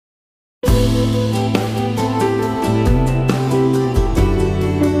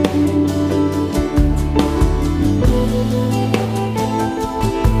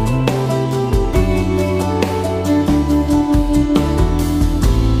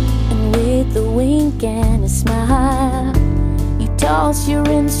And a smile, you toss your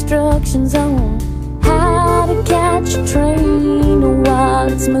instructions on how to catch a train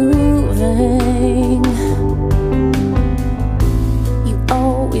while it's moving. You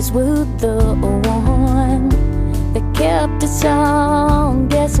always were the one that kept us all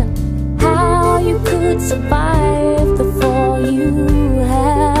guessing how you could survive the fall you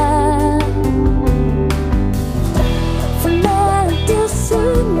had. From that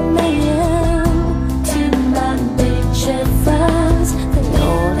distant man to my bitchy friends, they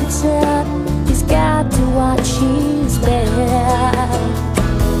all accept he's got to watch his back.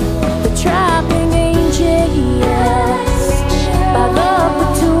 The trapping ain't chased by the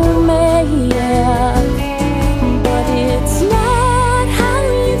platoon man, but it's not how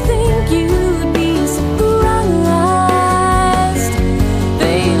you think you'd be surprised.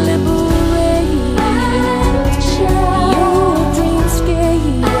 They liberate your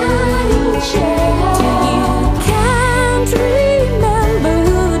dreamscape till you can't remember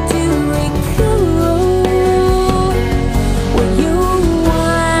to recall where your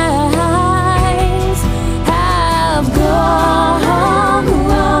eyes have gone.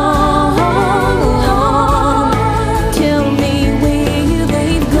 Tell me where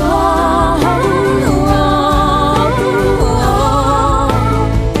they've gone.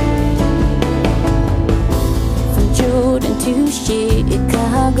 From Jordan to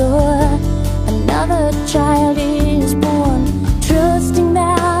Chicago, another child is born, trusting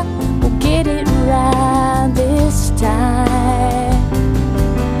that we'll get it right this time.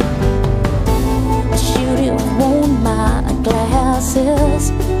 I should have worn my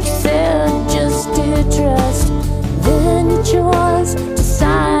glasses, she said just to trust. Then you chose to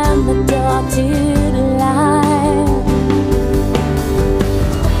sign the dotted line.